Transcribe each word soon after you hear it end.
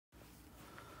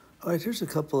All right, here's a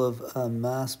couple of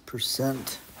mass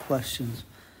percent questions.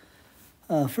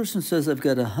 First one says I've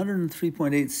got a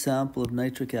 103.8 sample of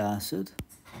nitric acid,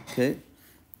 okay,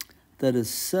 that is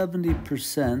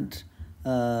 70%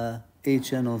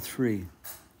 HNO3.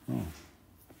 Oh.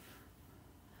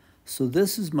 So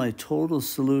this is my total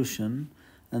solution,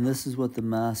 and this is what the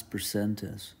mass percent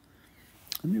is.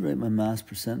 Let me write my mass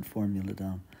percent formula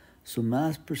down. So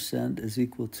mass percent is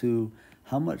equal to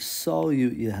how much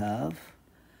solute you have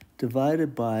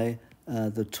divided by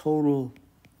the total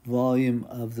volume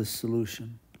of the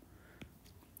solution.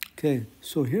 Okay,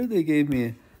 so here they gave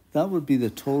me, that would be the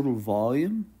total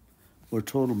volume, or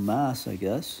total mass, I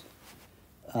guess.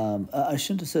 I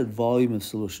shouldn't have said volume of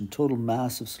solution, total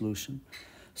mass of solution.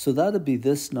 So that'd be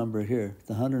this number here,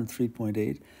 the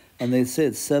 103.8, and they'd say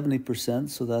it's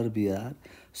 70%, so that'd be that.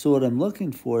 So what I'm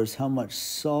looking for is how much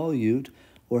solute,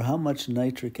 or how much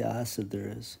nitric acid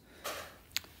there is.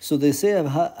 So they say I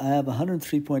have a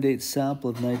 103.8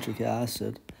 sample of nitric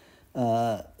acid.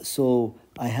 So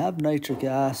I have nitric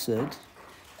acid,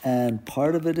 and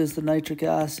part of it is the nitric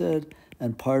acid,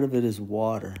 and part of it is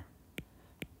water.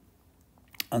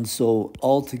 And so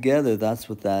altogether, that's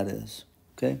what that is,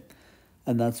 okay?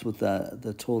 And that's what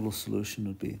the total solution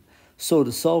would be. So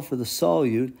to solve for the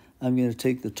solute, I'm going to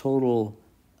take the total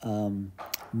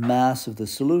mass of the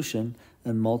solution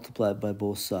and multiply it by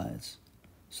both sides.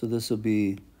 So this will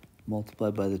be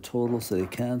multiplied by the total, so they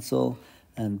cancel,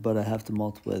 but I have to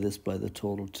multiply this by the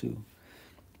total too.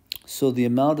 So the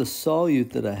amount of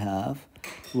solute that I have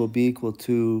will be equal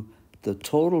to the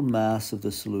total mass of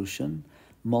the solution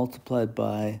multiplied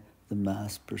by the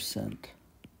mass percent.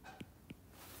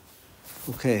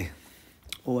 Okay.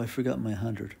 Oh, I forgot my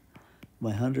 100. My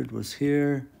 100 was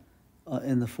here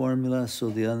in the formula,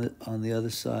 so on the other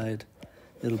side,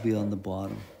 it'll be on the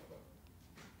bottom.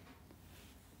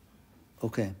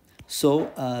 Okay. So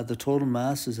the total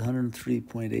mass is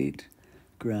 103.8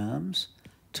 grams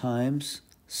times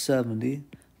 70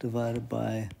 divided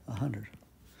by 100.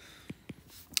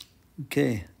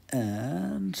 Okay,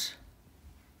 and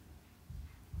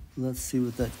let's see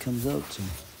what that comes out to.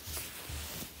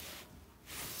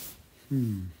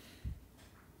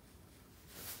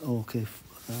 Okay,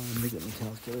 let me get my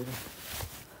calculator.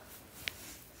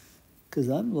 Because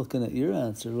I'm looking at your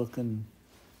answer, looking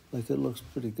like it looks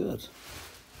pretty good.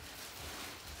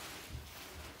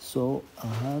 So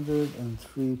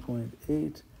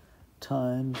 103.8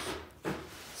 times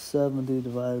 70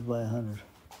 divided by 100.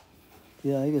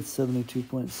 Yeah, I get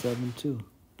 72.72.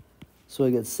 So I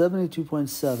get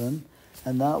 72.7,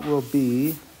 and that will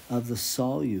be of the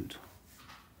solute.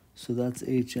 So that's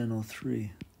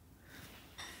HNO3.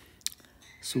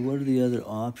 So what are the other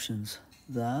options?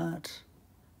 That,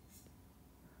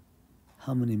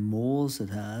 how many moles it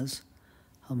has,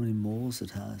 how many moles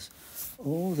it has.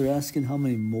 Oh, they're asking how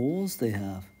many moles they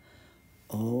have.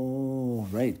 Oh,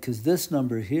 right, because this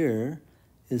number here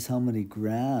is how many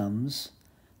grams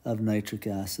of nitric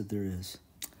acid there is.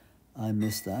 I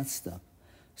missed that step.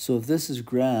 So if this is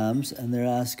grams and they're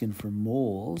asking for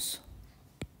moles,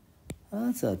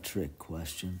 that's a trick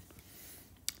question.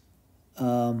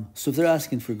 So if they're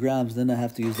asking for grams, then I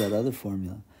have to use that other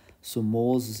formula. So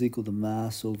moles is equal to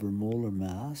mass over molar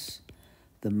mass.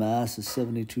 The mass is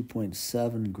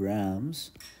 72.7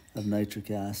 grams of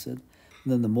nitric acid.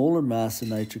 And then the molar mass of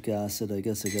nitric acid, I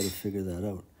guess I got to figure that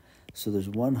out. So there's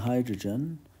 1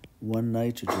 hydrogen, 1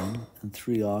 nitrogen, and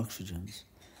 3 oxygens.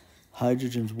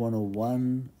 Hydrogen's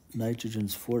 101,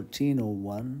 nitrogen's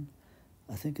 1401.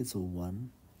 I think it's 01.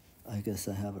 I guess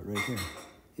I have it right here.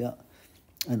 Yeah.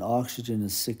 And oxygen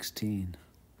is 16.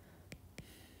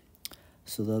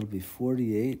 So that'll be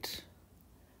 48,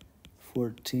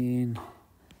 14,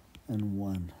 and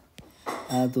 1.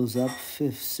 Add those up,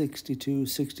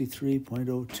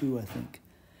 63.02, I think,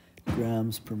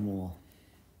 grams per mole.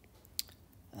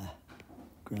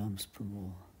 Grams per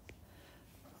mole.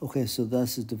 Okay, so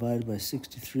this is divided by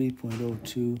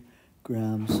 63.02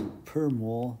 grams per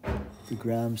mole. The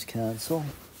grams cancel.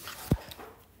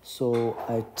 So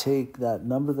I take that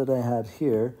number that I had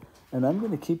here, and I'm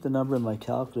going to keep the number in my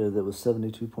calculator that was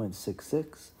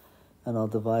 72.66, and I'll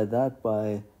divide that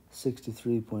by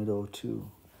 63.02.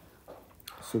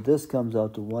 So this comes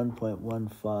out to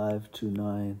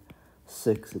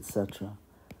 1.15296, etc.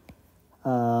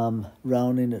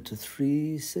 Rounding it to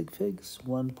 3 sig figs,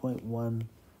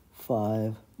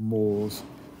 1.15 moles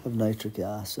of nitric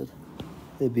acid.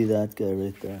 It'd be that guy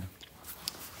right there.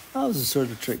 That was a sort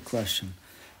of trick question.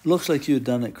 It looks like you had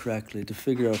done it correctly to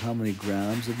figure out how many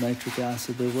grams of nitric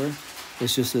acid there were.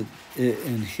 It's just that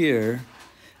in here,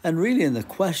 and really in the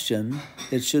question,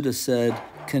 it should have said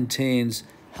contains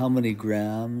how many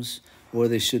grams, or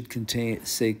they should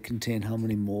contain how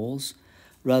many moles,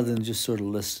 rather than just sort of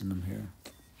listing them here?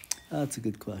 That's a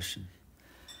good question.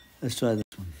 Let's try this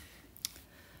one.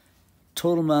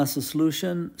 Total mass of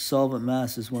solution, solvent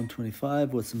mass is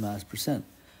 125. What's the mass percent?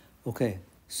 Okay,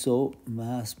 so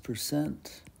mass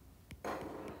percent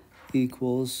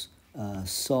equals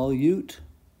solute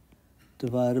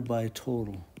divided by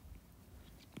total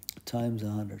times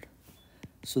 100.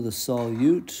 So the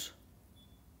solute,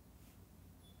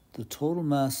 the total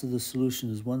mass of the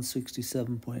solution is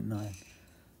 167.9.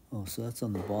 Oh, so that's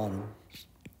on the bottom.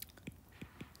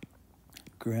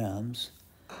 Grams.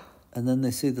 And then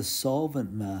they say the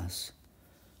solvent mass,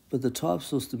 but the top's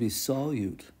supposed to be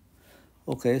solute.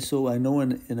 Okay, so I know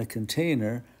in a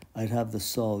container, I'd have the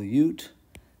solute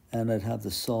and I'd have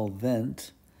the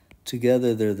solvent.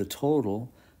 Together, they're the total.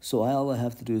 So all I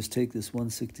have to do is take this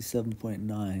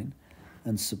 167.9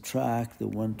 and subtract the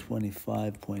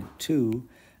 125.2,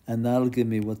 and that'll give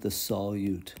me what the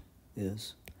solute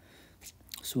is.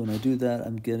 So when I do that,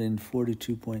 I'm getting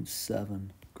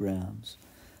 42.7 grams.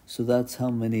 So that's how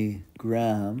many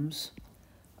grams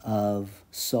of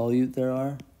solute there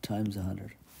are times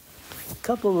 100. A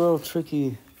couple little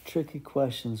tricky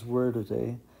questions were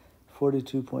today.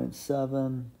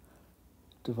 42.7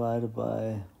 divided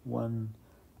by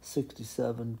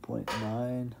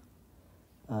 167.9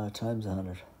 times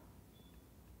 100.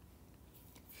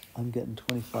 I'm getting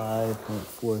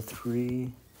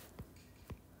 25.43,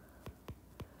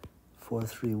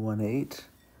 4318,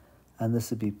 and this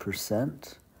would be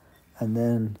percent. And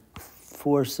then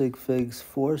 4 sig figs,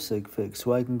 4 sig figs.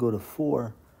 So I can go to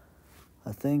 4,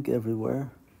 I think,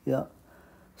 everywhere. Yeah.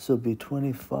 So it'd be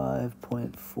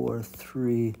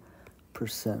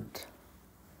 25.43%.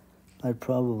 I'd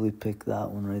probably pick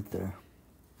that one right there.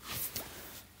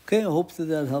 Okay, I hope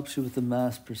that helps you with the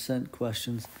mass percent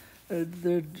questions.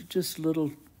 They're just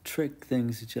little trick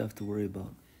things that you have to worry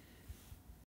about.